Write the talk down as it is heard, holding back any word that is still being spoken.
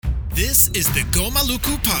This is the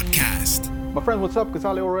Gomaluku Podcast. My friends, what's up?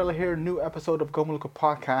 Gonzalo Orella here, new episode of Gomaluku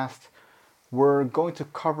Podcast. We're going to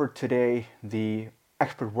cover today the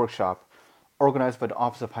expert workshop organized by the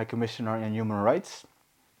Office of High Commissioner in Human Rights,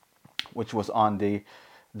 which was on the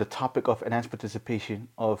topic of enhanced participation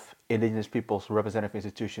of Indigenous peoples' representative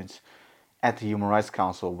institutions at the Human Rights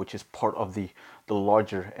Council, which is part of the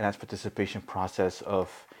larger enhanced participation process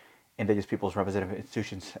of Indigenous peoples' representative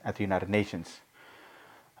institutions at the United Nations.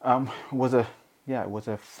 It was a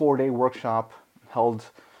 4-day workshop held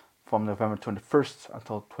from November 21st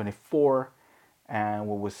until 24, and it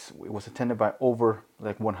was attended by over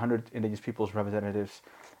 100 Indigenous peoples representatives,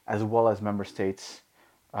 as well as member states.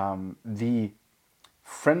 The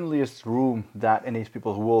friendliest room that Indigenous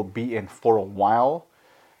peoples will be in for a while,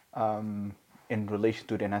 in relation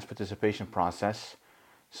to the enhanced participation process.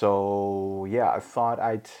 So I thought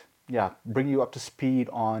I'd bring you up to speed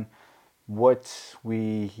on what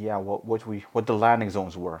the landing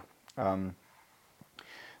zones were.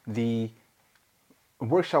 The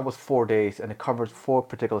workshop was 4 days and it covered 4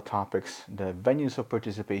 particular topics: the venues of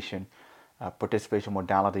participation, participation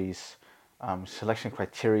modalities, selection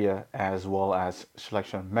criteria, as well as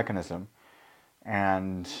selection mechanism.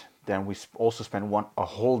 And then we also spent a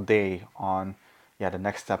whole day on the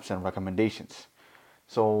next steps and recommendations.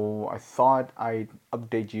 So I thought I'd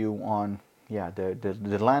update you on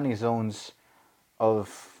the landing zones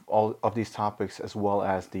of all of these topics, as well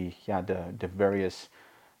as the various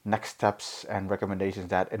next steps and recommendations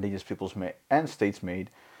that Indigenous peoples and states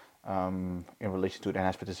made in relation to the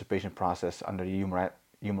enhanced participation process under the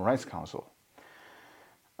Human Rights Council.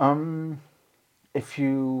 If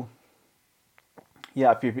you've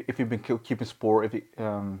been keeping score, if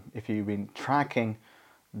you've been tracking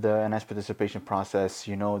the enhanced participation process,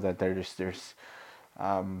 you know that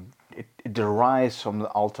it derives from the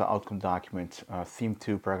Alta Outcome Document, Theme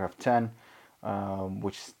 2, Paragraph 10,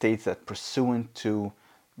 which states that pursuant to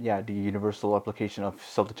the universal application of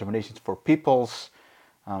self-determination for peoples,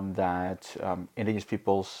 that Indigenous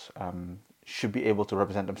peoples should be able to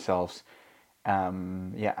represent themselves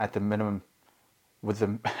at the minimum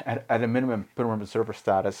at a minimum permanent observer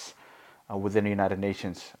status within the United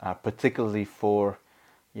Nations, particularly for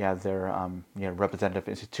their representative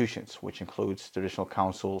institutions, which includes traditional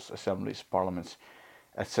councils, assemblies, parliaments,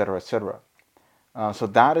 etc., etc. So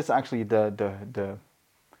that is actually the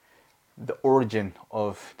origin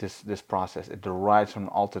of this process. It derives from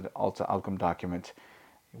the Alta Outcome Document,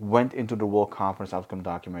 went into the World Conference Outcome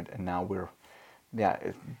Document, and now we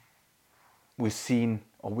are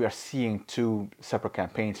seeing 2 separate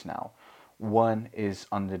campaigns now. One is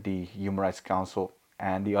under the Human Rights Council,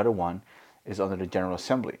 and the other one is under the General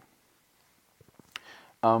Assembly.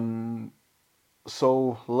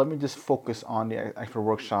 So let me just focus on the actual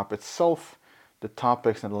workshop itself, the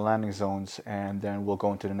topics and the landing zones, and then we'll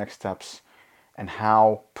go into the next steps and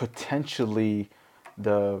how potentially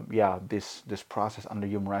this process under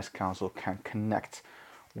Human Rights Council can connect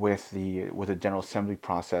with the General Assembly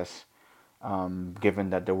process, given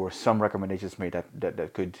that there were some recommendations made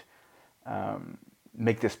that could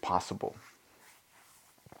make this possible.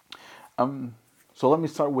 So let me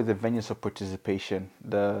start with the venues of participation.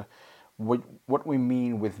 What we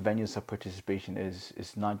mean with venues of participation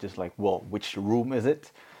is not just which room is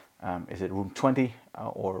it? Is it room 20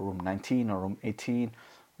 or room 19 or room 18,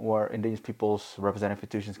 where Indigenous peoples representative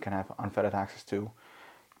institutions can have unfettered access to?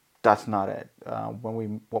 That's not it.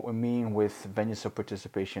 What we mean with venues of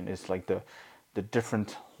participation is the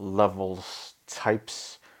different levels,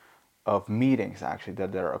 types of meetings actually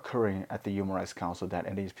that are occurring at the Human Rights Council that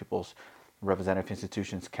Indigenous peoples representative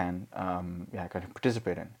institutions can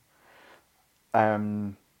participate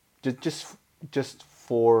in. Just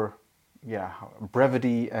for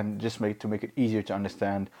brevity and just to make it easier to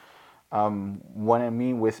understand, what I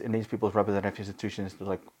mean with Indigenous peoples representative institutions,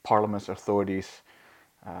 like parliaments, authorities,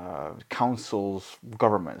 councils,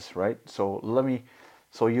 governments, right? So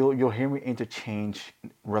you'll hear me interchange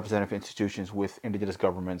representative institutions with Indigenous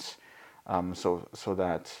governments, so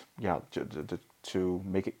that to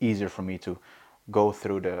make it easier for me to go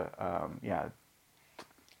through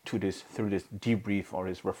through this debrief or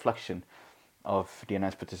this reflection of the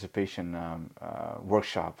enhanced participation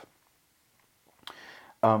workshop.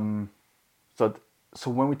 So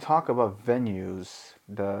when we talk about venues,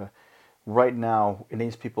 right now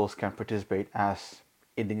Indigenous peoples can participate as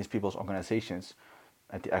Indigenous peoples organizations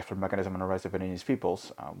at the Expert Mechanism on the Rights of Indigenous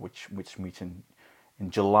Peoples, which meets in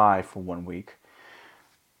July for 1 week.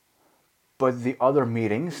 But the other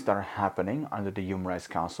meetings that are happening under the Human Rights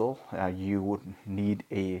Council, you would need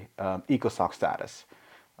a ECOSOC status.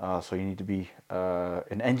 So you need to be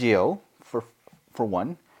an NGO for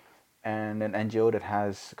one, and an NGO that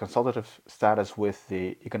has consultative status with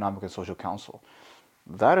the Economic and Social Council.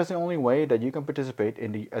 That is the only way that you can participate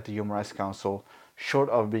at the Human Rights Council, short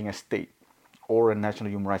of being a state or a national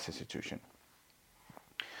human rights institution.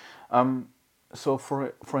 So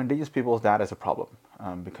for indigenous peoples, that is a problem,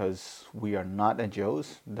 because we are not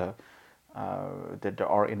NGOs. That there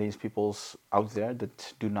are indigenous peoples out there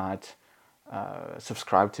that do not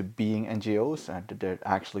subscribe to being NGOs, and that they're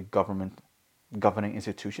actually governing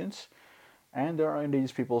institutions. And there are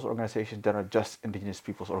indigenous peoples organizations that are just indigenous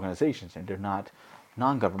peoples organizations, and they're not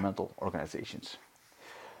non-governmental organizations.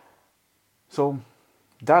 So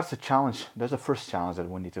that's a challenge. That's the first challenge that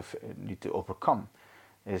we need to overcome,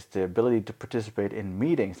 is the ability to participate in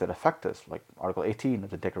meetings that affect us, like Article 18 of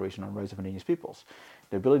the Declaration on the Rights of Indigenous Peoples,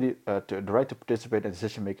 the ability the right to participate in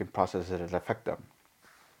decision-making processes that affect them.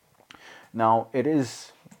 Now, it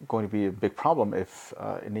is going to be a big problem if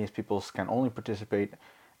indigenous peoples can only participate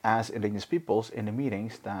as indigenous peoples in the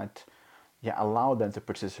meetings that allow them to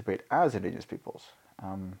participate as indigenous peoples.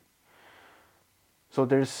 So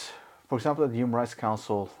there's, for example, at the Human Rights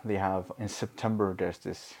Council, they have in September, there's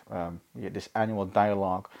this annual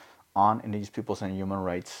dialogue on indigenous peoples and human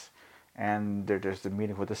rights, and there's the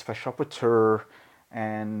meeting with the special rapporteur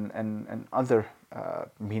and other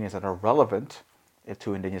meetings that are relevant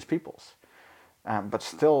to indigenous peoples. But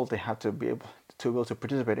still, they have to be able to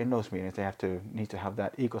participate in those meetings. They need to have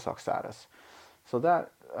that ECOSOC status. So that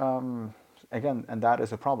again, and that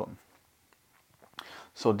is a problem.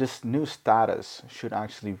 So this new status should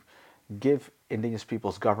actually give indigenous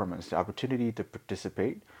peoples' governments the opportunity to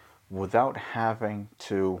participate without having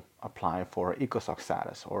to apply for ECOSOC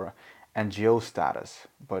status or NGO status,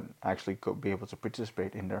 but actually be able to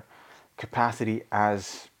participate in their capacity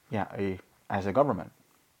as a government.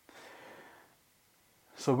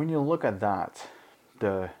 So when you look at that,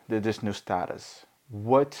 this new status,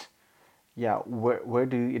 where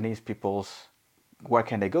do indigenous peoples, where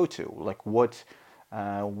can they go to? Like which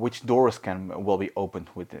doors will be opened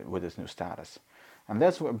with this new status? And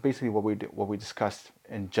that's basically what we discussed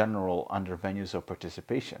in general under venues of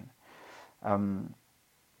participation.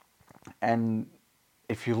 And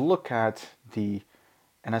if you look at the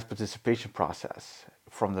NS participation process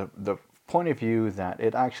from the point of view that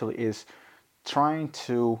it actually is trying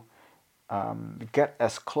to get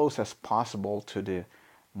as close as possible to the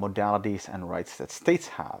modalities and rights that states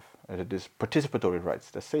have, these participatory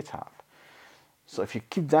rights that states have. So if you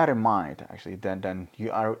keep that in mind, actually, then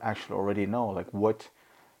you actually already know like what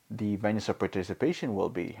the venues of participation will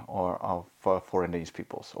be, or for indigenous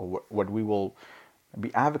peoples, or what we will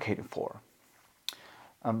be advocating for.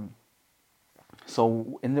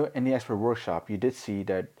 So in the expert workshop, you did see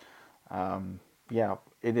that,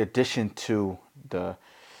 in addition to the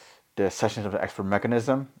sessions of the expert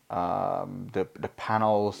mechanism, the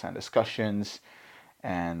panels and discussions,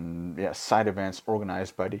 and side events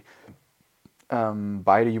organized by the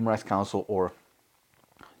Human Rights Council or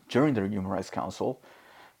during the Human Rights Council,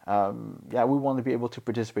 we want to be able to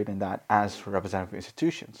participate in that as representative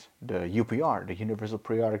institutions. The UPR, the Universal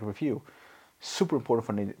Periodic Review, super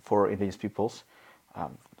important for indigenous peoples.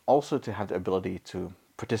 Also to have the ability to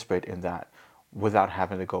participate in that without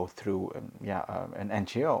having to go through an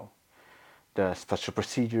NGO. The special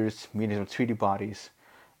procedures, meetings with treaty bodies,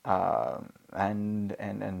 and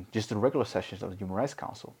just the regular sessions of the Human Rights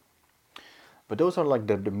Council. But those are like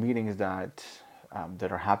the meetings that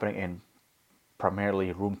are happening in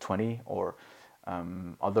primarily room 20 or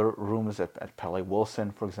other rooms at Pele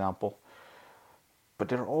Wilson, for example. But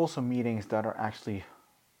there are also meetings that are actually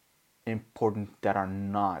important that are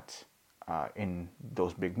not in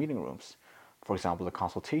those big meeting rooms. For example, the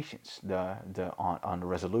consultations, on the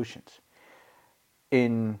resolutions.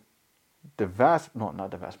 In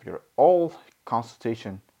all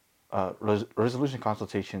consultation, resolution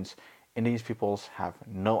consultations, indigenous peoples have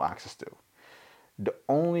no access to. The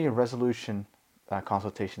only resolution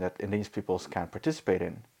consultation that indigenous peoples can participate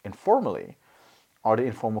in informally are the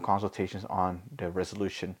informal consultations on the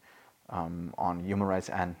resolution on human rights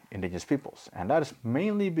and indigenous peoples, and that is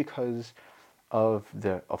mainly because of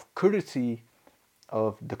courtesy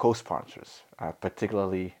of the co-sponsors,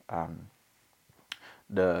 particularly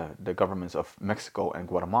the governments of Mexico and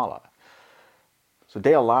Guatemala. So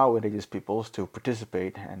they allow indigenous peoples to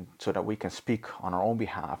participate, and so that we can speak on our own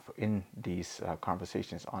behalf in these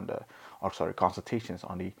consultations on the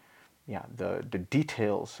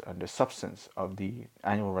details and the substance of the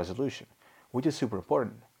annual resolution, which is super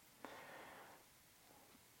important.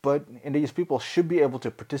 But indigenous people should be able to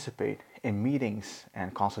participate in meetings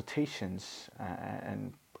and consultations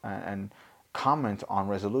and comment on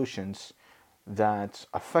resolutions that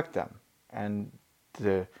affect them. And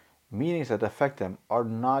meetings that affect them are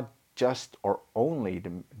not just or only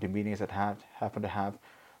the meetings that happen to have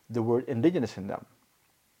the word Indigenous in them.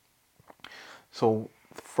 So,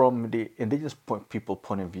 from the Indigenous people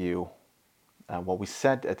point of view, what we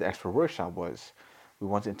said at the expert workshop was we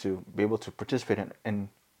wanted to be able to participate in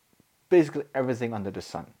basically everything under the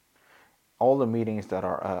sun. All the meetings that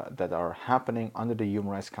are happening under the Human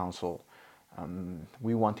Rights Council,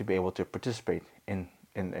 we want to be able to participate in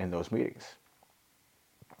those meetings.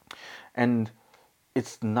 And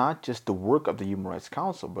it's not just the work of the Human Rights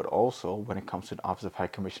Council, but also when it comes to the Office of High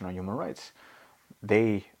Commissioner on Human Rights,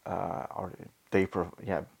 they are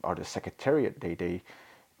the secretariat.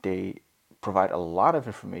 They provide a lot of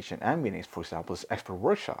information and meetings. For example, this expert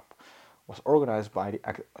workshop was organized by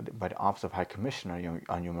the Office of High Commissioner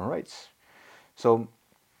on Human Rights. So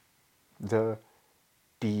the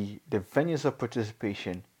venues of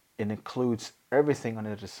participation, it includes everything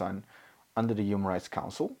under the sun under the Human Rights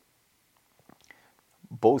Council,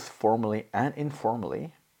 both formally and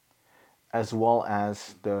informally, as well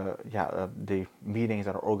as the meetings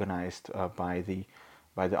that are organized by the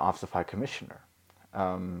Office of High Commissioner,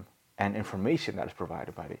 and information that is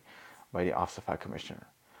provided by the Office of High Commissioner.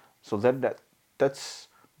 So that's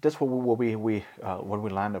what we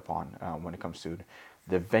land upon when it comes to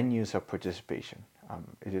the venues of participation.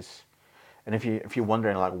 It is, and if you're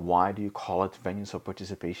wondering like why do you call it venues of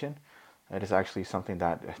participation, it is actually something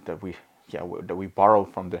that we borrow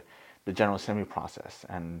from the General Assembly process,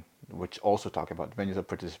 and which also talk about venues of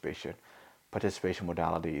participation, participation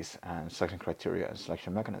modalities, and selection criteria and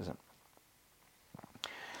selection mechanism.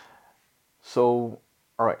 So,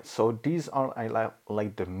 all right. So these are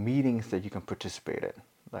like the meetings that you can participate in.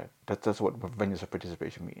 Like that's what venues of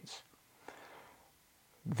participation means.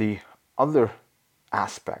 The other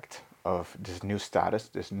aspect of this new status,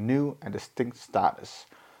 this new and distinct status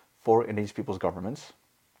for Indigenous peoples' governments,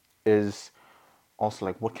 is also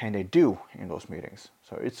like what can they do in those meetings.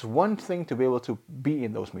 So it's one thing to be able to be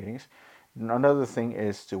in those meetings. Another thing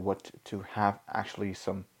is to have actually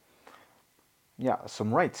some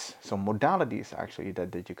rights, some modalities actually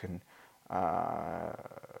that you can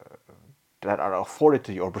that are afforded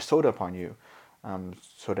to you or bestowed upon you,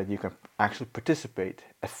 so that you can actually participate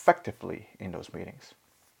effectively in those meetings.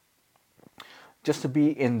 Just to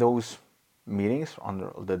be in those meetings on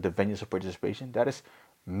the venues of participation, that is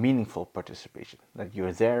meaningful participation. That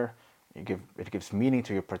you're there, it gives meaning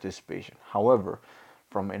to your participation. However,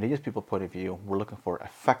 from an Indigenous people point of view, we're looking for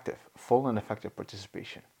effective, full and effective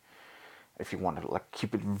participation. If you want to like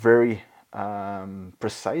keep it very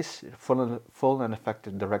precise, full and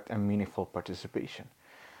effective, direct and meaningful participation.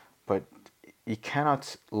 But you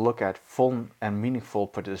cannot look at full and meaningful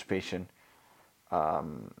participation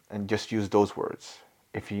and just use those words.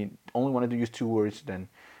 If you only wanted to use two words, then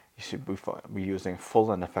you should be using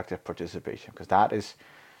full and effective participation, because that is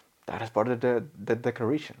part of the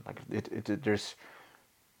declaration. Like there's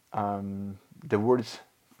the words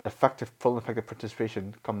effective, full and effective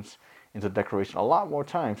participation comes into the declaration a lot more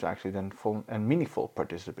times actually than full and meaningful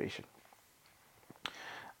participation.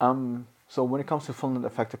 So when it comes to full and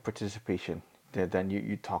effective participation, then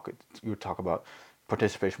you talk about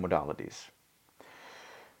participation modalities.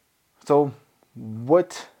 So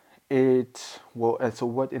what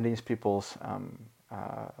Indigenous peoples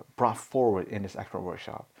brought forward in this expert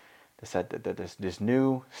workshop, they said that there's this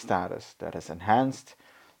new status that is enhanced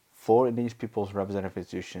for Indigenous peoples' representative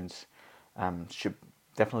institutions, should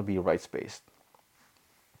definitely be rights-based.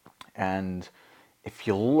 And if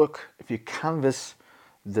you canvass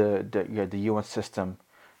the UN system,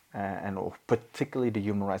 and particularly the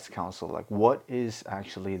Human Rights Council, like what is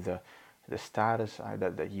actually the status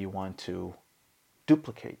that you want to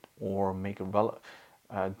duplicate or make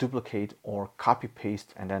it duplicate or copy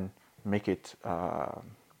paste and then make it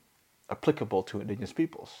applicable to Indigenous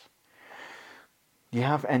peoples. You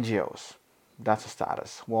have NGOs, that's a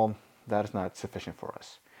status. Well, that is not sufficient for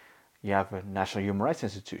us. You have national human rights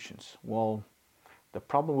institutions. Well, the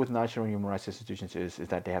problem with national human rights institutions is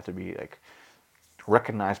that they have to be like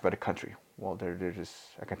recognized by the country. Well,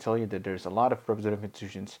 I can tell you that there's a lot of representative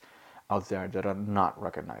institutions out there that are not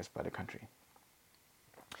recognized by the country.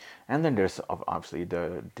 And then there's obviously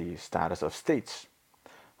the status of states.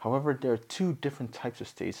 However, there are two different types of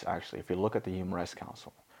states actually. If you look at the Human Rights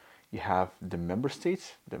Council, you have the member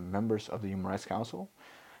states, the members of the Human Rights Council,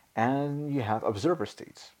 and you have observer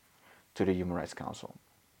states to the Human Rights Council.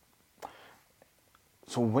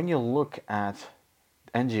 So when you look at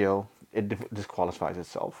NGO, it disqualifies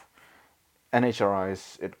itself.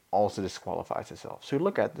 NHRIs, it also disqualifies itself. So you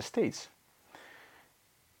look at the states.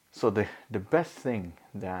 So the best thing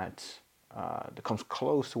that comes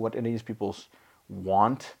close to what Indigenous peoples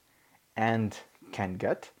want and can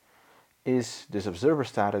get is this observer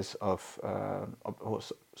status of,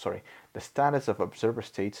 the status of observer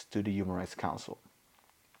states to the Human Rights Council.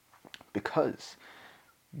 Because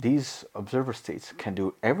these observer states can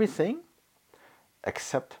do everything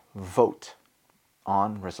except vote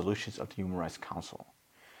on resolutions of the Human Rights Council.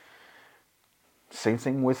 Same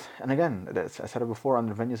thing with, and again, as I said it before, on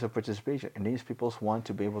the venues of participation. Indigenous peoples want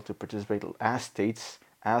to be able to participate as states,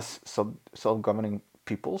 as self-governing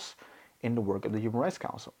peoples in the work of the Human Rights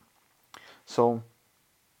Council. So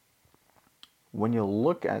when you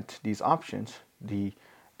look at these options, the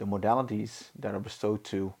modalities that are bestowed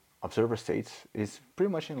to observer states is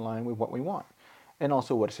pretty much in line with what we want, and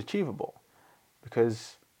also what is achievable.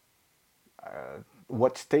 Because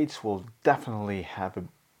what states will definitely have a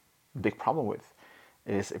big problem with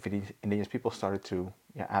is if Indigenous people started to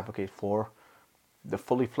advocate for the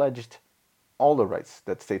fully fledged, all the rights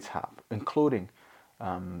that states have, including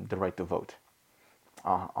the right to vote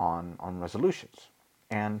on resolutions.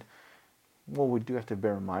 And well, we do have to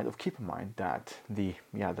keep in mind that the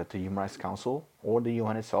Human Rights Council or the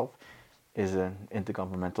UN itself is an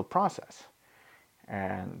intergovernmental process.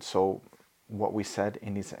 And so what we said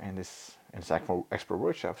in this expert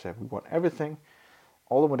workshop is that we want everything,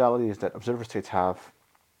 all the modalities that observer states have,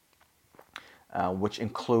 which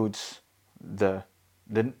includes the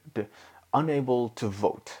unable to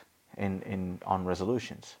vote on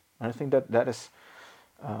resolutions. And I think that is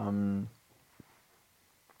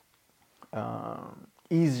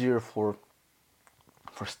easier for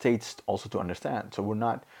states also to understand. So we're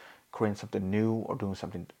not creating something new or doing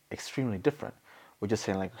something extremely different. We're just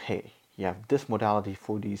saying like, hey, you have this modality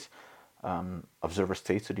for these observer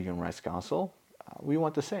states to the Human Rights Council. We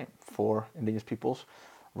want the same for Indigenous peoples'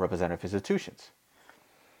 representative institutions.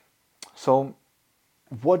 So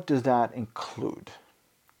what does that include?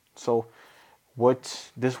 So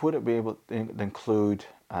what this would be able to include,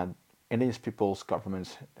 Indigenous peoples'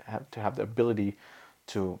 governments have to have the ability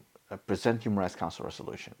to present Human Rights Council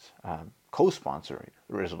resolutions, co-sponsor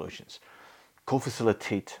resolutions,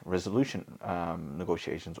 co-facilitate resolution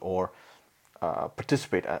negotiations, or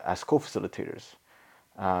participate as co-facilitators,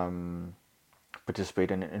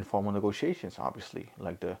 participate in informal negotiations, obviously,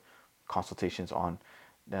 like the consultations on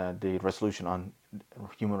the resolution on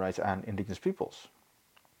human rights and Indigenous peoples.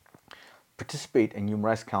 Participate in Human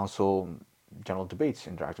Rights Council general debates,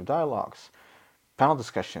 interactive dialogues, panel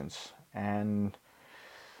discussions, and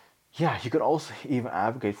you could also even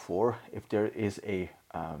advocate for if there is a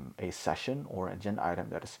session or agenda item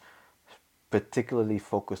that is particularly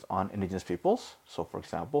focused on Indigenous peoples. So, for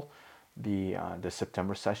example, the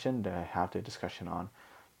September session, they have the discussion on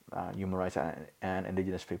human rights and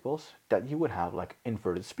Indigenous peoples, that you would have like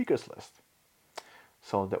inverted speakers list.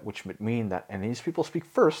 So that, which would mean that Indigenous people speak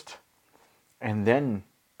first, and then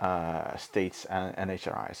states and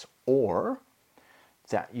NHRIs, or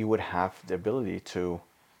that you would have the ability to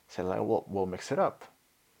say like, well, we'll mix it up.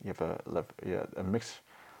 You have a mix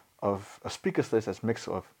of a speakers list that's mix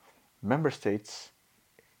of member states,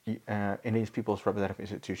 Indigenous people's representative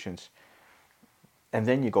institutions, and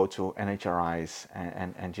then you go to NHRIs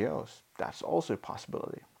and NGOs. That's also a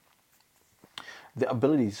possibility. The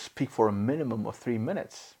ability to speak for a minimum of 3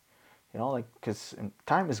 minutes, because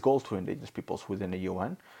time is gold to Indigenous peoples within the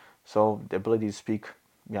UN. So the ability to speak,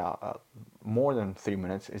 more than 3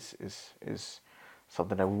 minutes is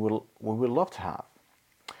something that we would love to have.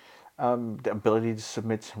 The ability to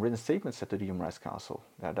submit written statements to the Human Rights Council.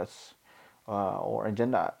 That's or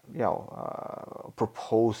agenda,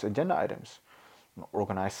 propose agenda items,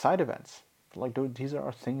 organize side events. Like these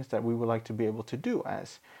are things that we would like to be able to do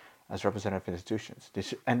as representative institutions.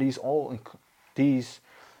 This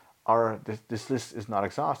list is not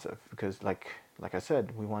exhaustive, because like I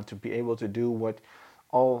said, we want to be able to do what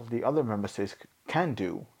all the other member states can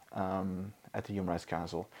do at the Human Rights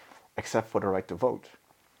Council, except for the right to vote.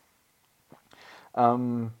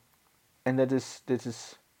 And this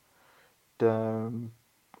is there's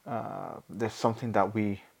something that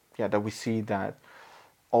we see that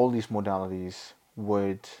all these modalities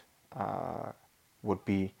would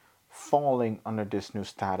be falling under this new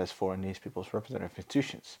status for Indigenous people's representative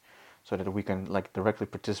institutions, so that we can directly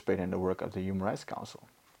participate in the work of the Human Rights Council.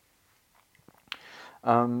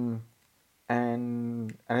 And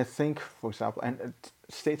I think, for example, and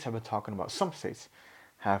states have been talking about, some states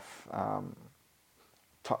have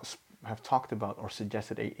talked about or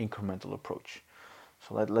suggested a incremental approach.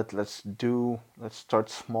 So let's start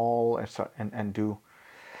small and do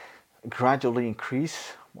gradually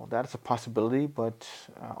increase. Well, that's a possibility, but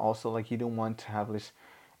also you don't want to have this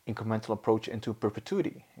incremental approach into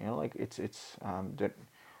perpetuity. It's that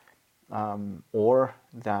or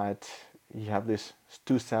that you have this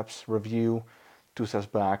 2 steps review, 2 steps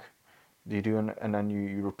back, you do and then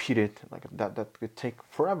you repeat it like that. That could take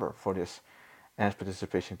forever for this enhanced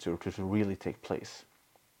participation to really take place.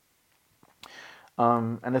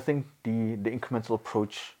 And I think the incremental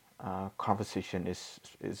approach conversation is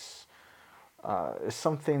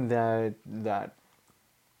something that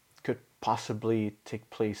could possibly take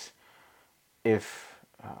place if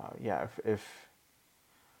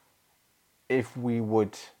if we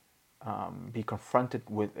would be confronted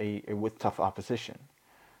with with tough opposition.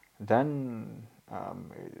 Then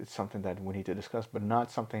it's something that we need to discuss, but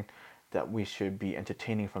not something that we should be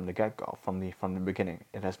entertaining from the get-go, from the beginning.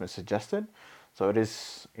 It has been suggested, so it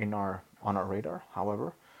is on our radar.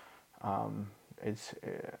 However, it's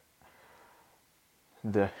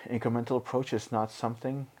the incremental approach is not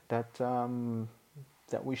something that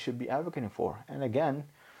we should be advocating for. And again,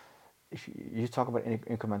 if you talk about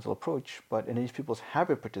incremental approach, but Indigenous peoples have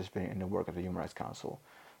been participating in the work of the Human Rights Council,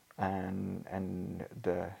 and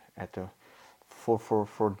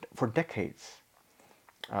for decades,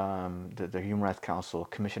 the Human Rights Council,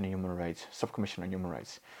 Commission on Human Rights, Subcommission on Human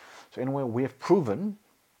Rights. So in a way, we have proven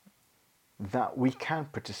that we can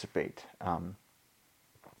participate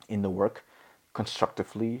in the work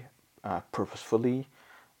constructively, purposefully,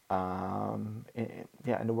 in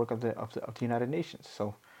the work of the United Nations.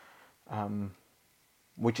 So,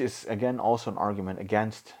 which is again also an argument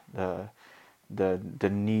against the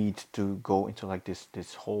need to go into like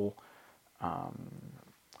this whole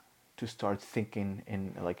to start thinking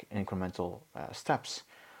in like incremental steps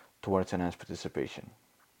towards enhanced participation.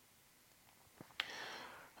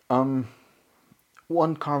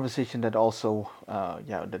 One conversation that also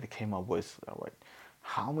that it came up was right,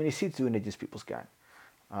 how many seats do Indigenous peoples get?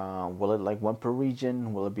 Will it like one per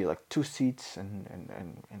region? Will it be like 2 seats? And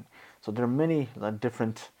so there are many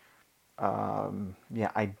different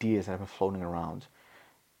ideas that have been floating around.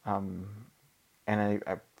 And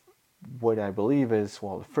what I believe is,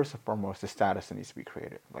 well, first and foremost, the status that needs to be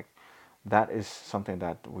created. Like that is something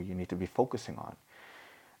that we need to be focusing on.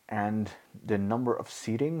 And the number of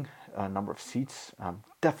seats,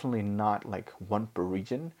 definitely not like one per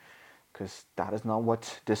region, because that is not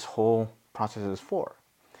what this whole process is for.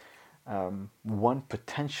 One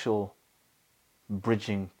potential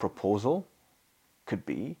bridging proposal could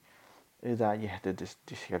be that you have this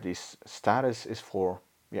status is for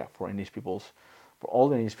Indigenous peoples, for all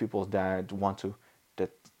the Indigenous peoples that want to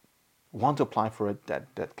apply for it,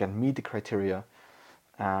 that can meet the criteria.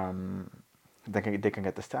 They can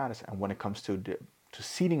get the status, and when it comes to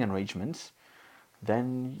seating arrangements,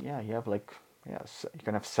 then you have you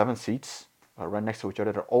can have 7 seats right next to each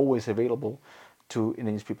other that are always available to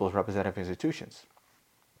Indigenous people's representative institutions,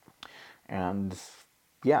 and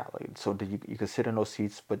so that you can sit in those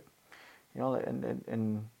seats. But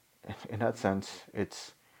in that sense,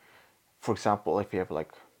 it's, for example, if you have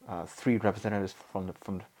 3 representatives from the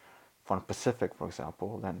Pacific, for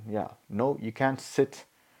example, then no, you can't sit.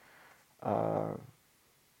 Sorry,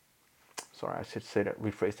 I should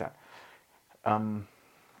rephrase that.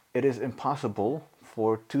 It is impossible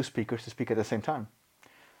for 2 speakers to speak at the same time.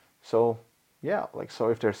 So so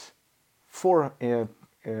if there's 4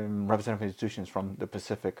 representative institutions from the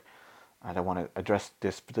Pacific that want to address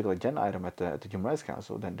this particular agenda item at the Human Rights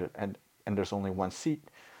Council, then and there's only 1 seat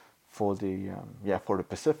for the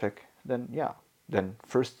Pacific, then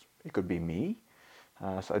first it could be me.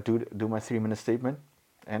 So I do my 3-minute statement,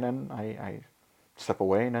 and then I step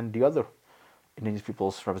away, and then the other Indigenous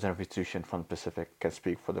people's representative institution from the Pacific can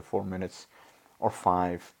speak for the 4 minutes or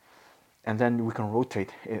 5, and then we can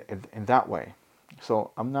rotate in that way.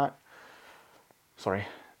 So I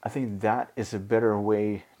think that is a better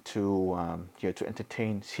way to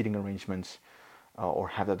entertain seating arrangements or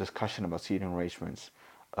have that discussion about seating arrangements.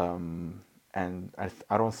 And I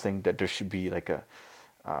don't think that there should be like a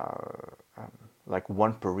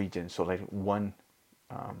one per region. So like one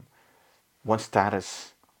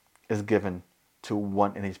status is given to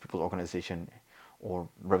one Indigenous people's organization or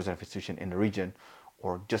representative institution in the region,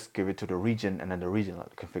 or just give it to the region and then the region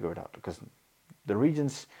can figure it out. Because the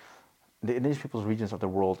Indigenous people's regions of the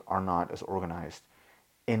world are not as organized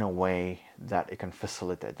in a way that it can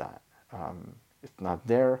facilitate that. It's not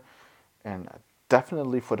there, and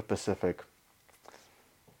definitely for the Pacific,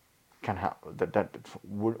 can have that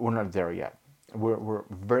we're not there yet. We're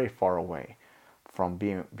very far away from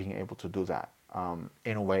being able to do that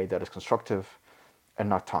in a way that is constructive and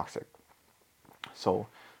not toxic. So,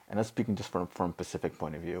 and that's speaking just from Pacific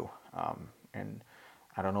point of view. And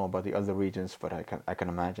I don't know about the other regions, but I can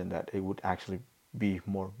imagine that it would actually be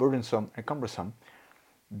more burdensome and cumbersome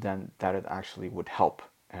than that it actually would help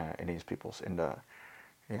Indigenous peoples in the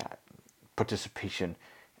participation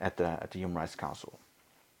at the Human Rights Council.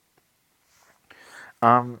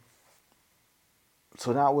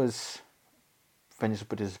 So that was financial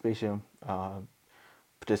participation,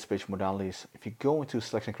 participation modalities. If you go into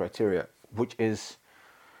selection criteria, which is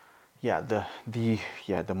the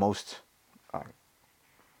most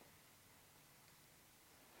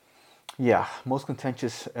most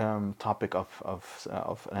contentious topic of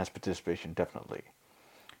enhanced participation, definitely.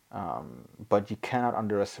 But you cannot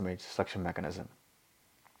underestimate the selection mechanism.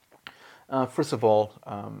 First of all,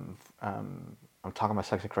 I'm talking about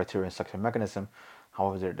selection criteria and selection mechanism.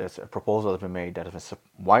 However, there's a proposal that's been made that has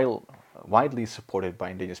been widely supported by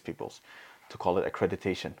Indigenous peoples to call it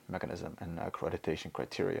accreditation mechanism and accreditation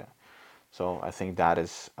criteria. So I think that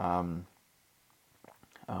is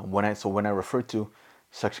when I refer to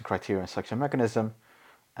selection criteria and selection mechanism,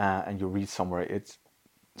 and you read somewhere it's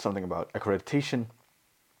something about accreditation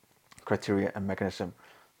criteria and mechanism,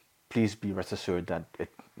 please be rest assured that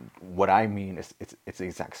what I mean is it's the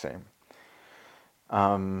exact same.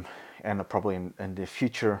 And probably in the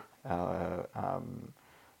future,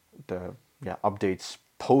 the updates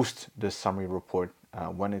post the summary report,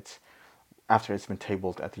 after it's been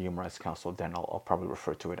tabled at the Human Rights Council, then I'll probably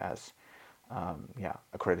refer to it as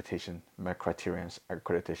accreditation criteria and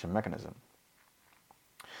accreditation mechanism.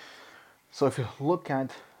 So if you look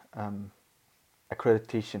at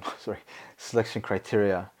selection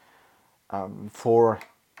criteria,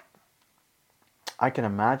 I can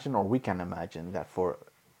imagine, or we can imagine, that for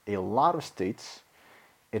a lot of states,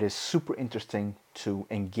 it is super interesting to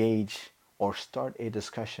engage or start a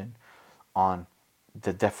discussion on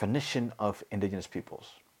the definition of Indigenous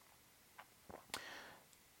peoples.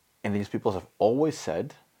 Indigenous peoples have always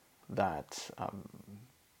said that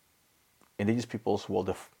Indigenous peoples will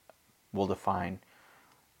define.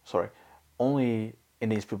 Only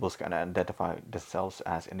Indigenous peoples can identify themselves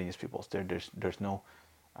as Indigenous peoples. There's no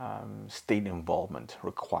state involvement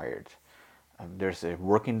required. There's a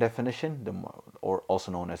working definition, or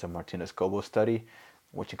also known as a Martinez-Cobo study,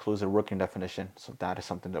 which includes a working definition. So that is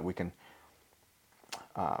something that we can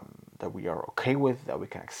that we are okay with, that we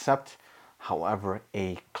can accept. However,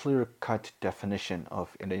 a clear-cut definition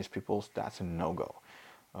of Indigenous peoples, that's a no-go.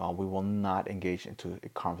 We will not engage into a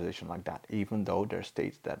conversation like that, even though there are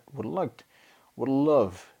states that would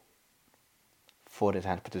love for this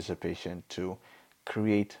enhanced participation to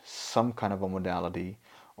create some kind of a modality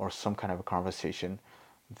or some kind of a conversation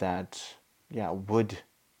that would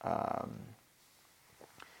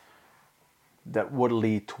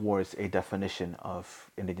lead towards a definition of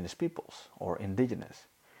Indigenous peoples or Indigenous.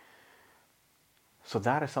 So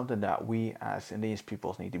that is something that we as Indigenous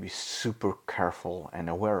peoples need to be super careful and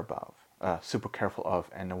aware about, super careful about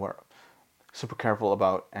and aware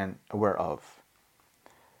of.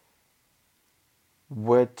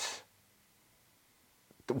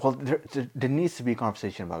 There needs to be a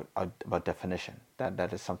conversation about definition.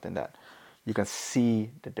 That is something that you can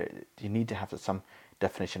see that you need to have some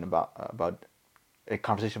definition about a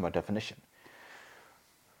conversation about definition.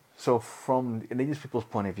 So from the Indigenous people's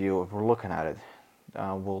point of view, if we're looking at it,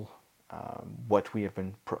 what we have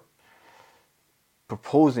been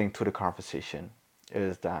proposing to the conversation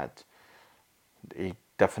is that a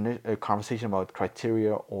conversation about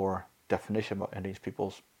criteria or definition about Indigenous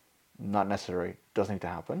peoples, not necessary, doesn't need to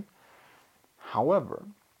happen. However,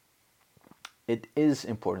 it is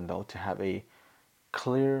important though to have a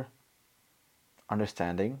clear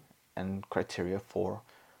understanding and criteria for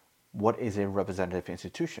what is a representative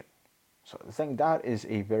institution. So I think that is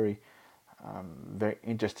a very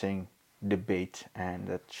interesting debate, and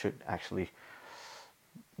that should actually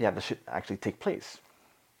take place.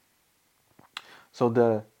 So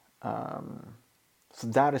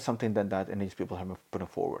that is something that Indigenous people have been putting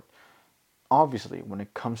forward. Obviously, when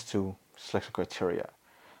it comes to selection criteria,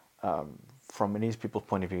 from Indigenous people's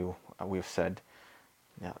point of view, we've said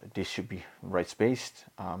they should be rights-based,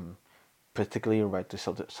 particularly right to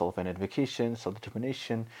self-identification,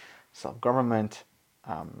 self-determination, self-government,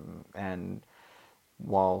 and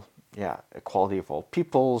while equality of all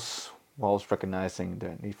peoples, whilst recognizing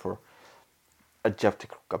the need for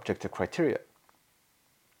objective criteria,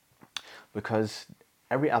 because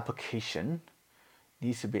every application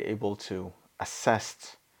needs to be able to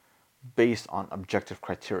assess based on objective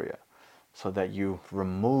criteria, so that you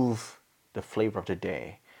remove the flavor of the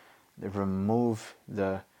day, remove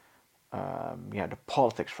the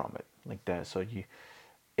politics from it, like that. So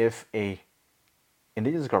if a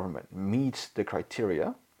Indigenous government meets the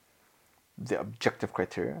criteria, the objective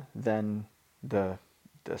criteria, then the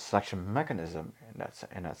selection mechanism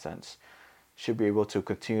in that sense should be able to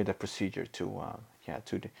continue the procedure to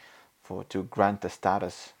to grant the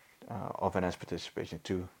status of enhanced participation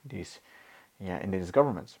to these indigenous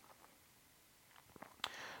governments.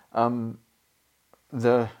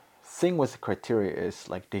 The thing with the criteria is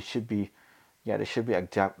like they should be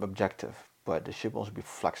objective, but they should also be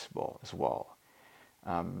flexible as well.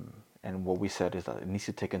 And what we said is that it needs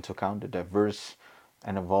to take into account the diverse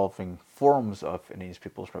and evolving forms of indigenous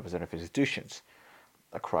peoples' representative institutions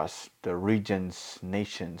across the regions,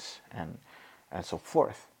 nations, and so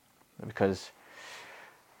forth. Because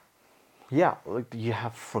like you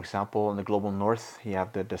have, for example, in the global north, you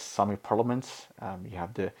have the Sami parliaments, you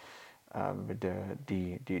have the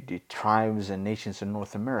tribes and nations in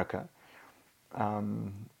North America.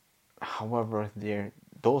 However,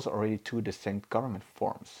 those are already two distinct government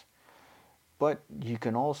forms. But you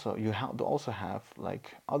can also have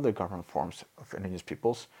like other government forms of indigenous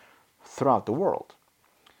peoples throughout the world.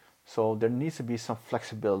 So there needs to be some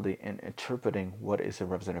flexibility in interpreting what is a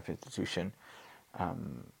representative institution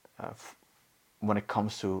when it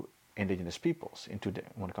comes to indigenous peoples,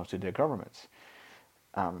 when it comes to their governments.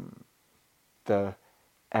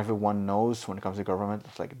 Everyone knows when it comes to government,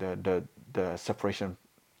 it's like the separation of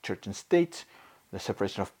church and state, the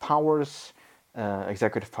separation of powers,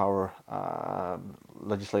 executive power,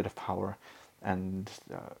 legislative power, and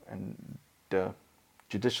the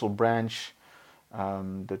judicial branch.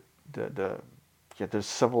 There's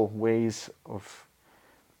several ways of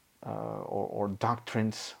or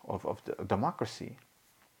doctrines of democracy.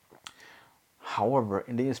 However,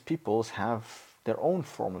 indigenous peoples have their own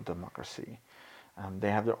form of democracy.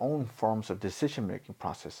 They have their own forms of decision-making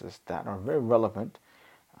processes that are very relevant.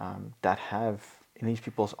 That indigenous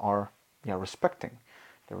peoples are respecting.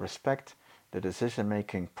 They respect the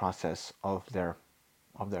decision-making process of their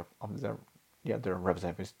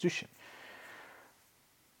representative institution.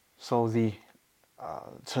 So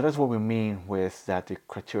that's what we mean with that the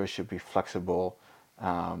criteria should be flexible,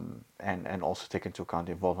 and also take into account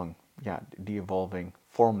the evolving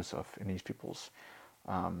forms of indigenous peoples,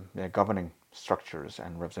 their governing structures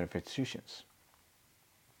and representative institutions.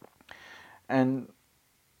 And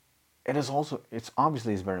it's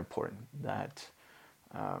obviously very important that,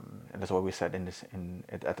 and that's what we said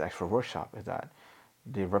at the expert workshop, is that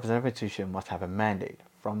the representative institution must have a mandate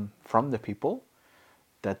from the people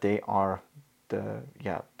that they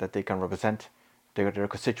can represent their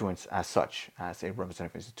constituents as such, as a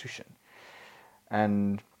representative institution,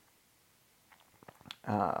 and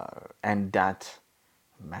that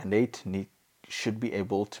mandate should be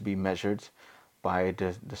able to be measured by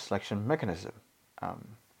the selection mechanism.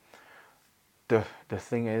 The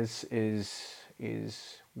thing is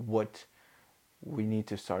what we need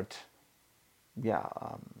to start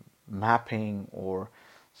mapping or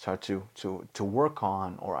start to work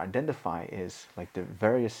on or identify is like the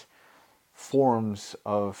various forms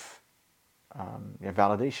of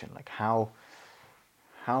validation. Like how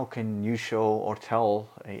can you show or tell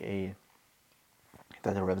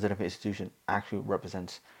that a representative institution actually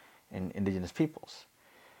represents indigenous peoples?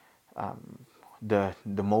 The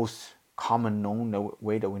most common known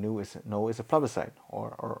way that we know is a plebiscite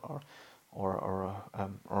or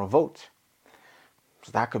a vote.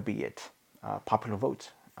 So that could be it, popular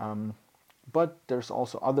vote. But there's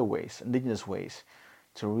also other ways, indigenous ways,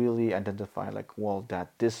 to really identify that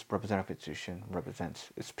this representative institution represents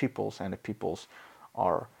its peoples, and the peoples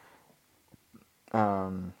are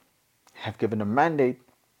have given a mandate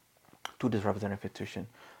to this representative institution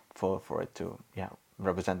for it to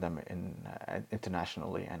represent them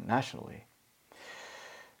internationally and nationally.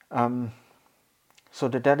 So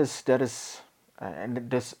that is and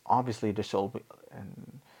this obviously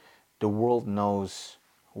and the world knows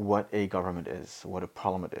what a government is, what a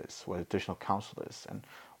parliament is, what a traditional council is, and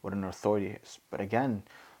what an authority is. But again,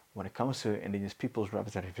 when it comes to indigenous peoples'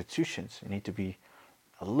 representative institutions, you need to be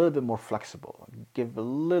a little bit more flexible, give a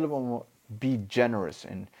little bit more, be generous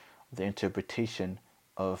in the interpretation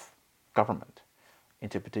of government,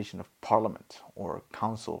 interpretation of parliament or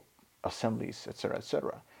council assemblies,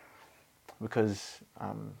 etc. Because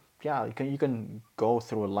you can go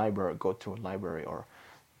to a library or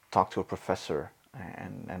talk to a professor,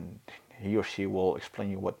 and he or she will explain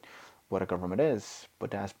you what a government is,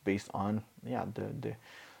 but that's based on the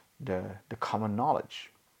common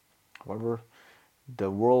knowledge. However,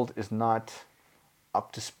 the world is not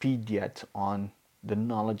up to speed yet on the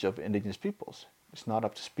knowledge of indigenous peoples. It's not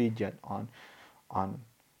up to speed yet on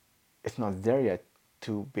it's not there yet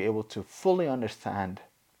to be able to fully understand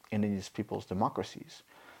indigenous peoples' democracies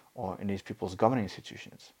or indigenous peoples' governing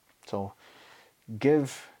institutions. So when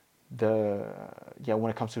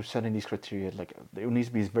it comes to setting these criteria, it needs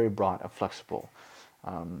to be very broad and flexible.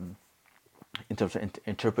 in terms of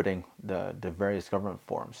interpreting the various government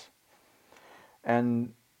forms.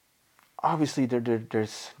 And obviously,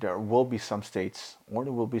 there will be some states, or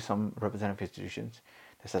there will be some representative institutions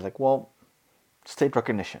that say, like, well, state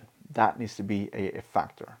recognition, that needs to be a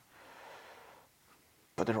factor.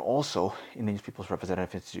 But there are also Indigenous people's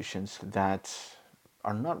representative institutions that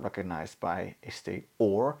are not recognized by a state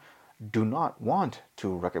or do not want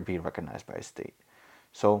to be recognized by a state.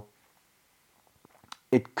 So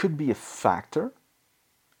it could be a factor.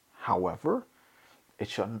 However, it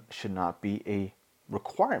should not be a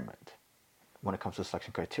requirement when it comes to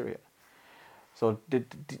selection criteria. So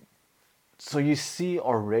so you see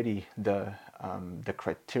already the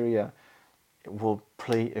criteria will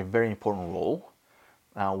play a very important role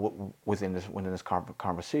within this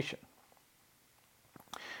conversation.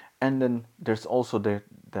 And then there's also the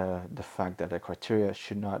fact that the criteria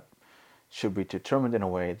should be determined in a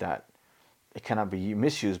way that it cannot be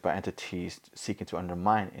misused by entities seeking to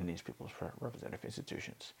undermine Indigenous people's representative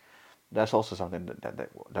institutions. That's also something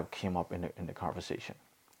that came up in the conversation.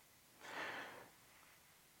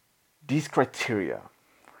 These criteria,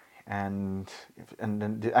 and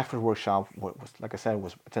then the actual workshop was, like I said,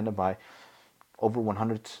 was attended by over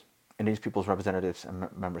 100 Indigenous people's representatives and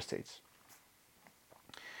member states.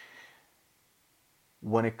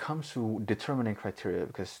 When it comes to determining criteria,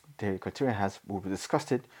 because the criteria will be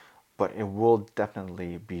discussed it, but it will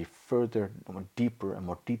definitely be further, more deeper and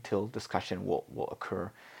more detailed discussion will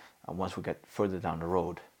occur once we get further down the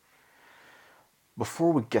road.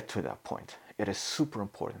 Before we get to that point, it is super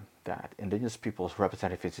important that Indigenous people's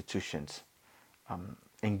representative institutions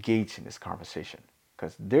engage in this conversation,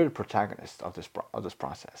 because they're the protagonists of this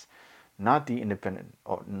process, not the independent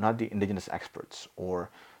or not the Indigenous experts or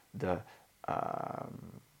the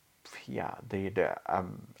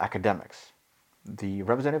academics. The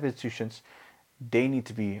representative institutions, they need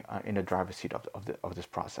to be in the driver's seat of this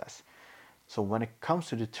process. So when it comes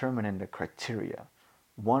to determining the criteria,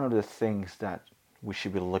 one of the things that we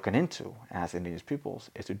should be looking into as Indigenous peoples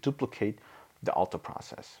is to duplicate the ALTA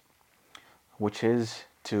process, which is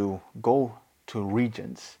to go to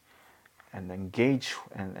regions and engage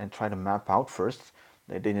and try to map out first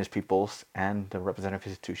the Indigenous peoples and the representative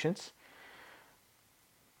institutions,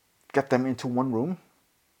 get them into one room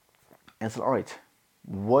and say, all right,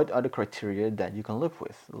 what are the criteria that you can live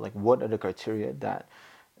with? Like, what are the criteria that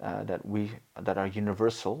are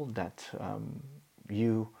universal, that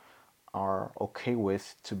you are okay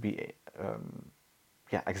with to be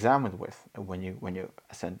examined with when you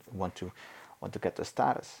want to get the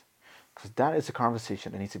status? Because that is a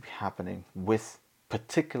conversation that needs to be happening with,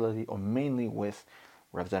 particularly or mainly with,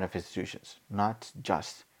 representative institutions, not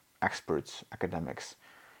just experts, academics,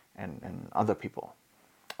 and other people,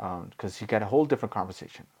 because you get a whole different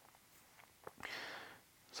conversation.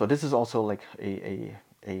 So this is also like a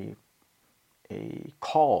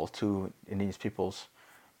call to Indigenous peoples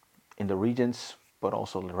in the regions, but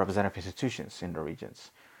also the representative institutions in the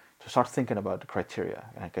regions, to start thinking about the criteria.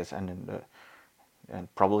 And I guess, and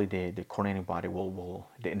probably the coordinating body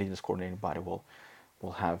the Indigenous coordinating body will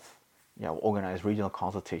have organize regional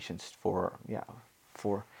consultations for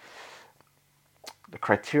the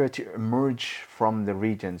criteria to emerge from the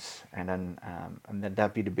regions, and then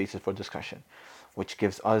that be the basis for discussion, which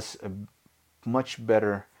gives us a much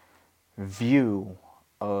better view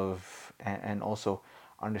of and also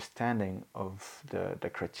understanding of the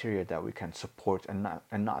criteria that we can support and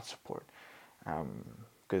not support,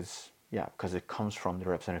 because it comes from the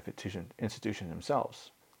representative institution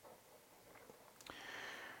themselves.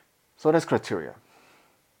 So that's criteria.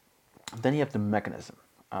 Then you have the mechanism.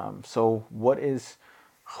 So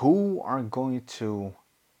who are going to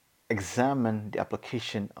examine the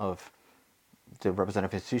application of the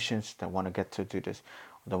representative institutions that want to get to do this,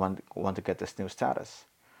 that want to get this new status?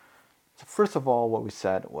 So first of all, what we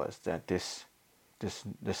said was that this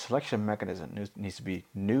selection mechanism needs to be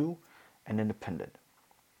new and independent.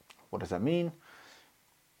 What does that mean?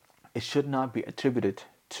 It should not be attributed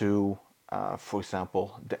to, for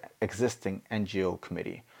example, the existing NGO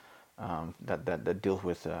committee that deals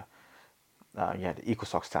with the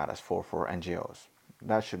ECOSOC status for NGOs.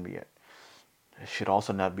 That should be it. It should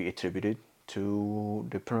also not be attributed to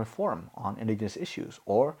the Permanent Forum on Indigenous Issues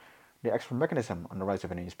or the Expert Mechanism on the Rights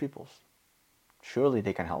of Indigenous Peoples. Surely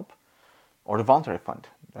they can help. Or the Voluntary Fund,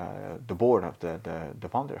 the board of the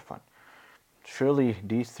Voluntary Fund. Surely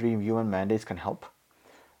these three UN mandates can help,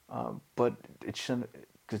 but it shouldn't,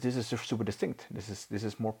 because this is super distinct. This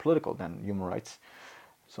is more political than human rights.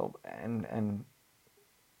 So and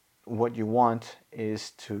what you want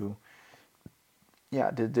is to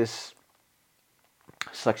this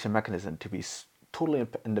selection mechanism to be totally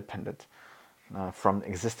independent, from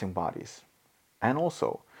existing bodies, and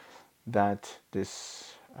also that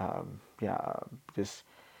this this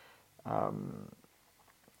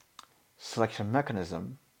selection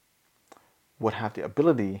mechanism would have the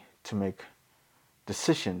ability to make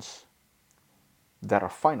decisions that are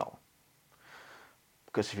final.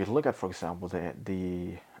 Because if you look at, for example,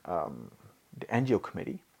 the NGO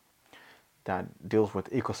committee that deals with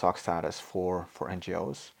ECOSOC status for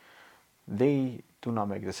NGOs, they do not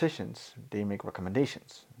make decisions, they make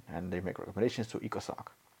recommendations, and they make recommendations to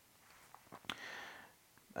ECOSOC,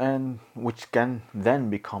 and which can then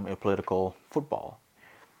become a political football.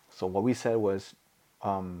 So what we said was,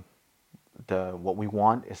 what we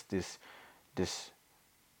want is this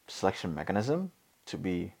selection mechanism to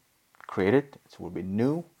be created. It will be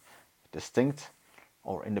new, distinct,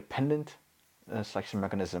 or independent selection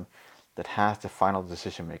mechanism that has the final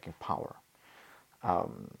decision-making power.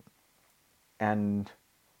 And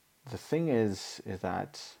the thing is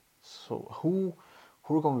that, so who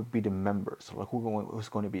are going to be the members? Like who's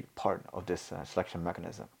going to be part of this selection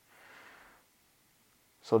mechanism?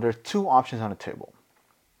 So there are two options on the table.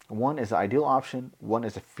 One is the ideal option. One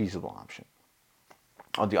is a feasible option.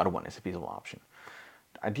 Or the other one is a feasible option.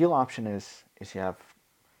 The ideal option is you have,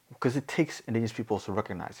 because it takes indigenous peoples to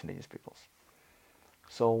recognize indigenous peoples.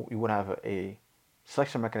 So you would have a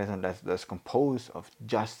selection mechanism that's composed of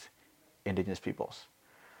just indigenous peoples.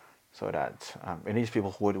 So that indigenous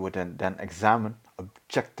peoples would then examine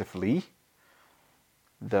objectively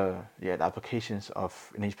the applications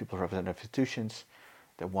of indigenous people representative institutions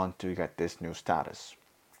that want to get this new status.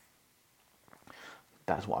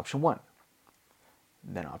 That's option one.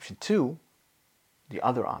 Then option two, the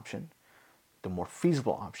other option, the more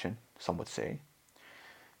feasible option, some would say,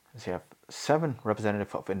 is you have 7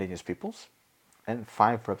 representatives of indigenous peoples and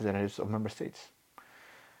 5 representatives of member states.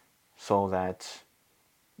 So that,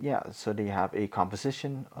 so they have a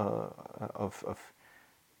composition of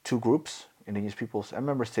 2 groups, indigenous peoples and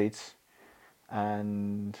member states,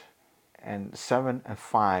 and 7 and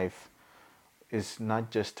 5 is not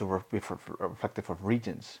just to be reflective of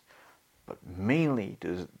regions, but mainly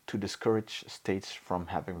to discourage states from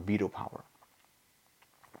having veto power.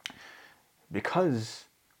 Because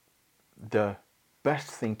the best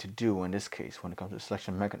thing to do in this case, when it comes to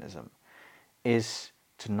selection mechanism, is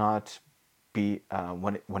to not be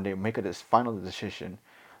when they make this final decision,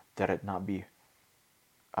 that it not be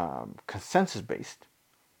consensus based,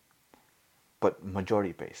 but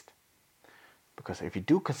majority based. Because if you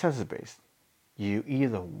do consensus based, you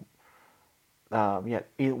either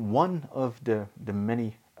one of the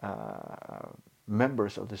many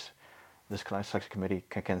members of this selection committee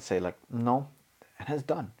can say like no, and has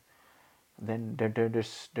done. Then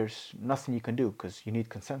there's nothing you can do because you need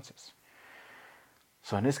consensus.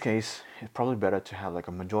 So in this case, it's probably better to have like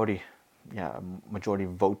a majority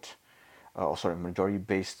vote, majority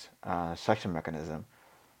based selection mechanism.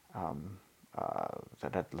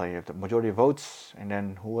 That like if the majority votes, and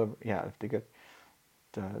then whoever if they get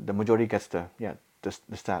the majority gets the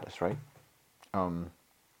status, right?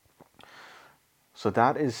 So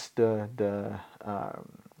that is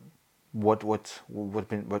what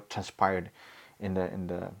transpired in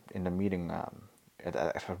the meeting at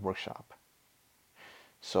the expert workshop.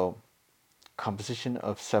 So composition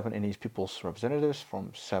of 7 indigenous peoples representatives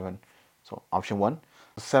from 7. So option 1,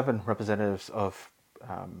 7 representatives of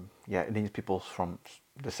indigenous peoples from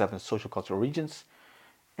the 7 social cultural regions,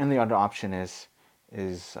 and the other option is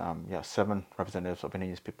 7 representatives of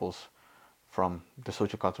indigenous peoples from the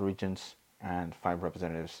social cultural regions and 5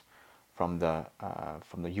 representatives from the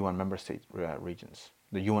UN member state regions,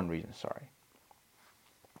 the UN regions. Sorry.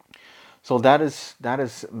 So that is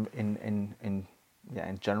in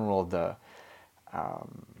general the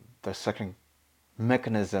second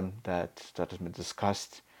mechanism that has been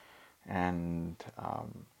discussed, and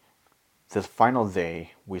this final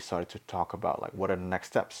day we started to talk about like what are the next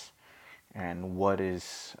steps, and what are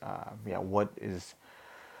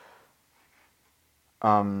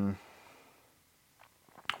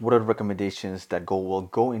the recommendations that will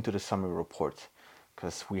go into the summary report,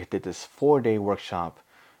 because we did this 4-day workshop.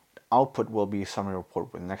 The output will be a summary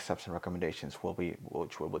report with next steps and recommendations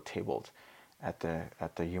which will be tabled at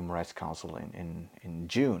the Human Rights Council in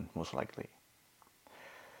June, most likely.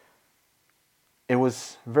 It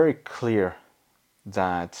was very clear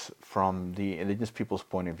that from the indigenous people's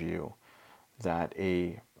point of view, that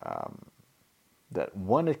that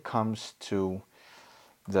when it comes to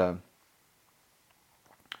the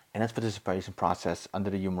enhanced participation process under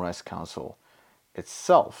the Human Rights Council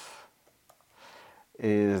itself,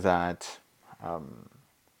 is that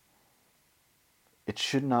it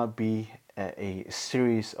should not be a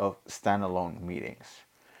series of standalone meetings.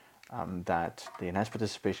 That the enhanced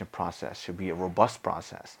participation process should be a robust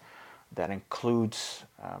process that includes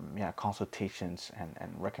consultations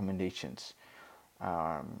and recommendations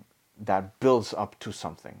that builds up to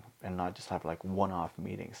something, and not just have like one-off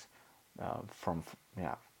meetings from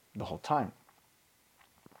the whole time.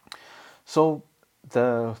 So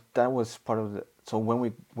that was part of the. So when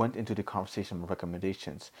we went into the conversation of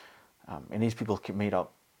recommendations, and these people made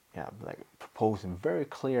up, like proposing very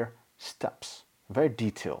clear steps, very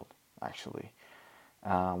detailed actually,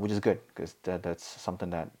 which is good because that's something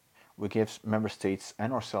that we give member states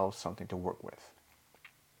and ourselves something to work with.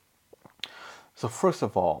 So first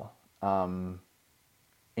of all, in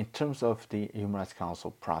terms of the Human Rights Council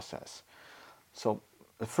process, so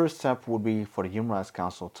the first step would be for the Human Rights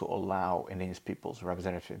Council to allow Indigenous peoples'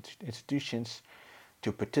 representative institutions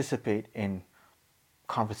to participate in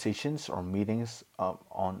conversations or meetings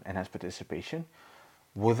on enhanced participation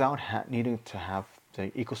without needing to have the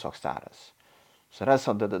ECOSOC status. So that's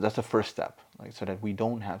the first step, like so that we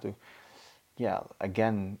don't have to,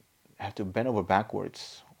 again, have to bend over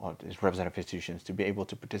backwards on these representative institutions to be able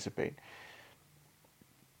to participate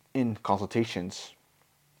in consultations.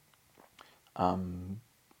 Trying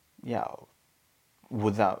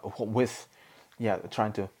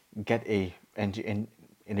to get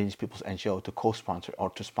Indigenous people's NGO to co-sponsor or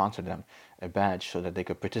to sponsor them a badge so that they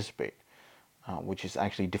could participate, which is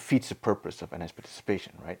actually defeats the purpose of enhanced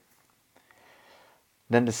participation, right?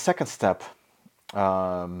 Then the second step,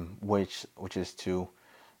 which is to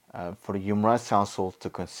for the Human Rights Council to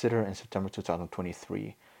consider in September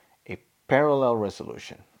 2023 a parallel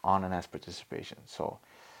resolution on enhanced participation, so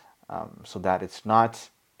that it's not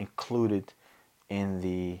included in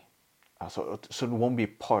the so it won't be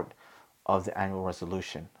part of the annual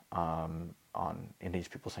resolution on Indigenous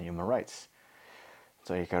peoples and human rights.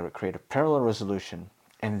 So you got to create a parallel resolution,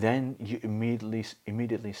 and then you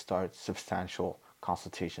immediately start substantial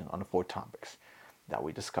consultation on the 4 topics that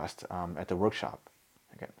we discussed at the workshop.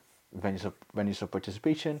 Again, venues of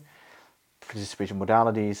participation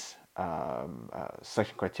modalities,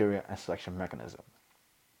 selection criteria, and selection mechanism.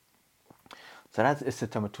 So that is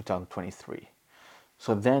September 2023.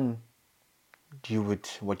 So then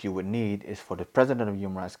what you would need is for the President of the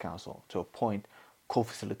Human Rights Council to appoint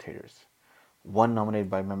co-facilitators, one nominated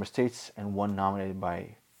by member states and one nominated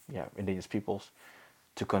by Indigenous peoples,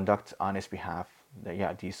 to conduct on his behalf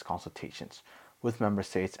these consultations with member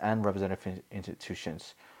states and representative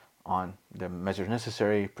institutions on the measures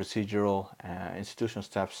necessary, procedural, institutional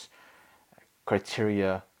steps,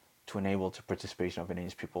 criteria to enable the participation of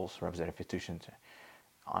Indigenous peoples, representative institutions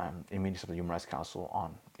in meetings of the Human Rights Council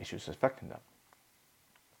on issues affecting them.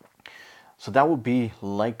 So that would be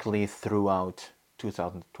likely throughout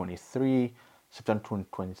 2023, September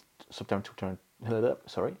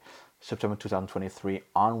 2023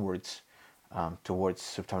 onwards, towards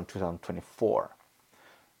September 2024,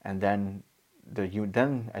 and then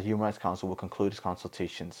as Human Rights Council will conclude its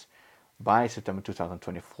consultations by September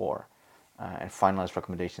 2024 and finalize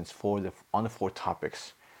recommendations on the 4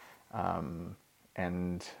 topics,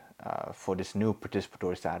 and for this new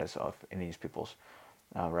participatory status of Indigenous peoples'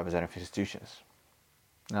 representative institutions.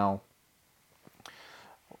 Now,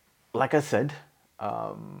 like I said,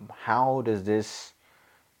 how does this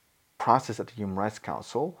process at the Human Rights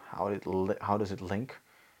Council, how does it link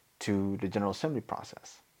to the General Assembly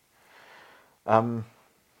process?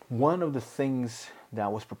 One of the things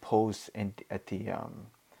that was proposed at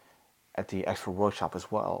the expert workshop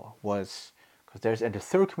as well was, because there's in the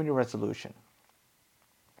 3rd committee resolution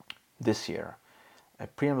this year, a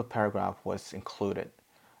preamble paragraph was included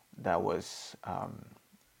that was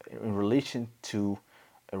in relation to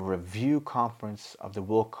a review conference of the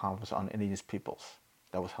World Conference on Indigenous Peoples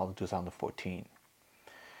that was held in 2014.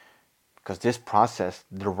 Because this process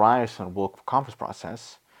derives from the World Conference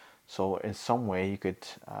process, so in some way you could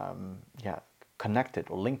connect it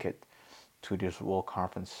or link it to this World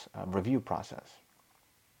Conference review process.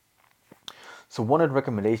 So one of the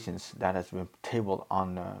recommendations that has been tabled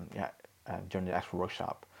on during the actual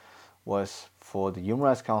workshop was for the Human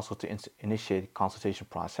Rights Council to initiate a consultation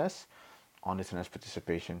process on this enhanced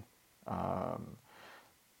participation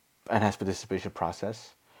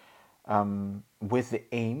process, with the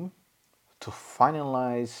aim to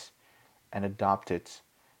finalize and adopt it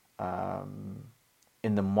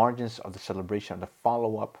in the margins of the celebration of the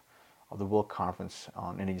follow-up of the World Conference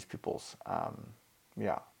on Indigenous Peoples,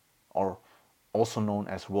 or also known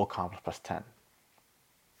as World Conference Plus 10.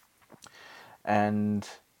 And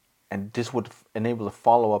this would enable a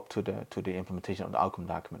follow-up to the implementation of the outcome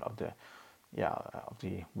document of the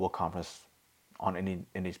World Conference on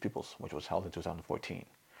Indigenous peoples, which was held in 2014.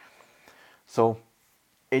 So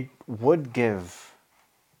it would give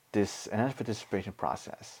this enhanced participation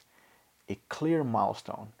process a clear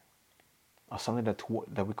milestone of something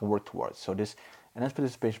that we can work towards. So this enhanced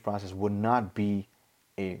participation process would not be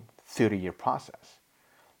a 30-year process,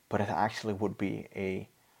 but it actually would be a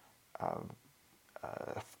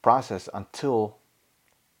process until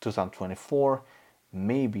 2024,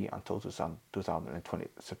 maybe until 2020,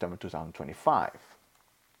 September 2025.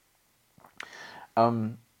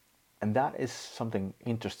 And that is something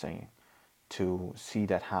interesting to see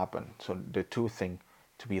that happen. So the two things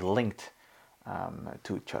to be linked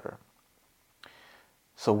to each other.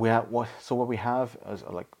 So what we have is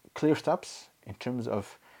like clear steps in terms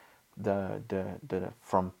of the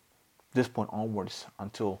from this point onwards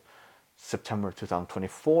until September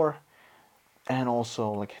 2024, and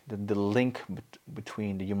also like the link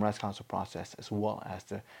between the Human Rights Council process as well as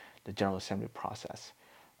the General Assembly process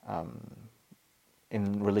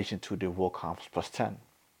in relation to the World Conference Plus 10.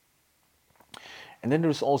 And then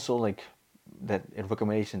there's also like that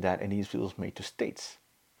recommendation that Indigenous peoples made to states,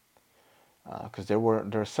 because there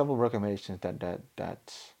are several recommendations that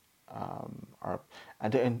are,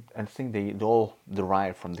 and I think they all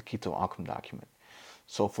derive from the Quito Outcome document.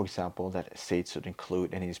 So, for example, that states should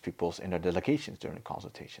include Indigenous peoples in their delegations during the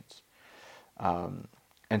consultations.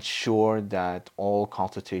 Ensure that all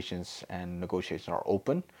consultations and negotiations are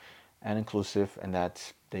open and inclusive, and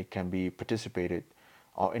that they can be participated,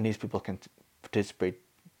 or Indigenous people can participate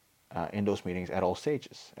in those meetings at all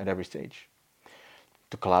stages, at every stage.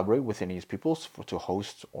 To collaborate with Indigenous peoples to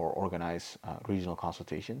host or organize regional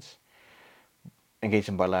consultations. Engage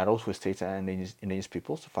in bilaterals with states and Indigenous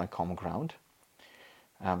peoples to find common ground.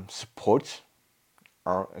 Support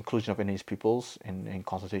our inclusion of Indigenous peoples in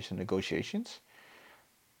consultation negotiations.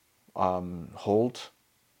 Hold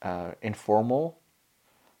informal,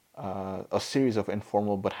 a series of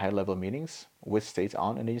informal but high-level meetings with states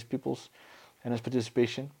on Indigenous peoples and its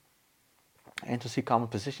participation, and to see common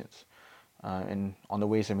positions on the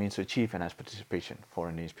ways and means to achieve enhanced participation for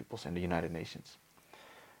Indigenous peoples in the United Nations.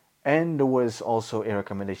 And there was also a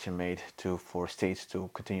recommendation made for states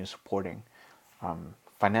to continue supporting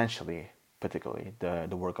financially, particularly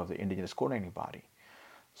the work of the Indigenous coordinating body,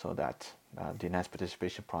 so that the enhanced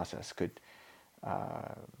participation process could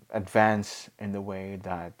advance in the way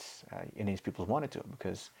that Indigenous people wanted to,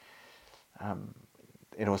 because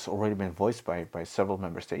it was already been voiced by several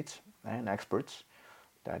member states and experts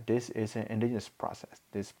that this is an Indigenous process.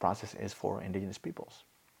 This process is for Indigenous peoples.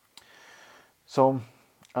 So,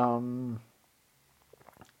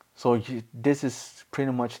 this is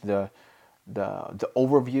pretty much the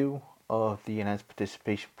overview of the enhanced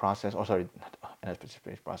participation process, or sorry, not enhanced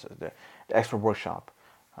participation process, the expert workshop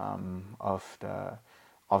of the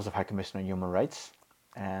Office of High Commissioner on Human Rights,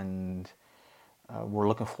 and we're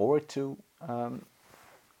looking forward to.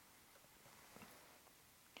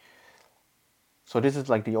 So this is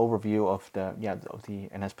like the overview of the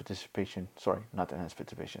enhanced participation. Sorry, not enhanced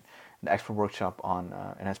participation. The expert workshop on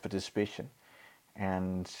enhanced participation,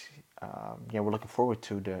 and we're looking forward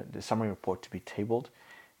to the summary report to be tabled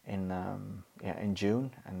in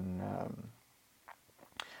June,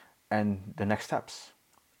 and the next steps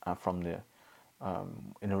from the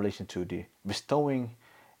in relation to the bestowing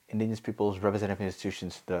Indigenous peoples' representative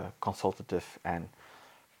institutions the consultative and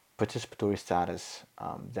participatory status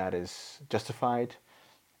that is justified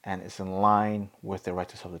and is in line with the right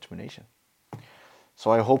to self-determination.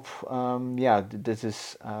 So I hope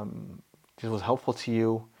this was helpful to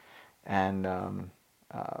you, and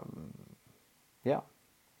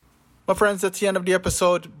Well, friends, that's the end of the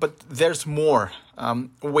episode, but there's more,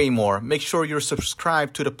 way more. Make sure you're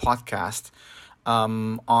subscribed to the podcast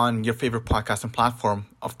on your favorite podcasting platform,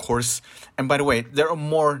 of course. And by the way, there are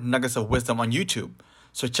more nuggets of wisdom on YouTube.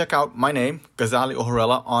 So check out my name, Ghazali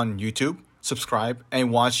Ohorella, on YouTube. Subscribe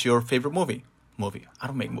and watch your favorite movie. I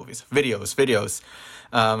don't make movies. Videos.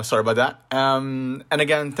 Sorry about that. And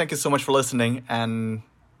again, thank you so much for listening, and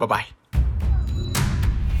bye-bye.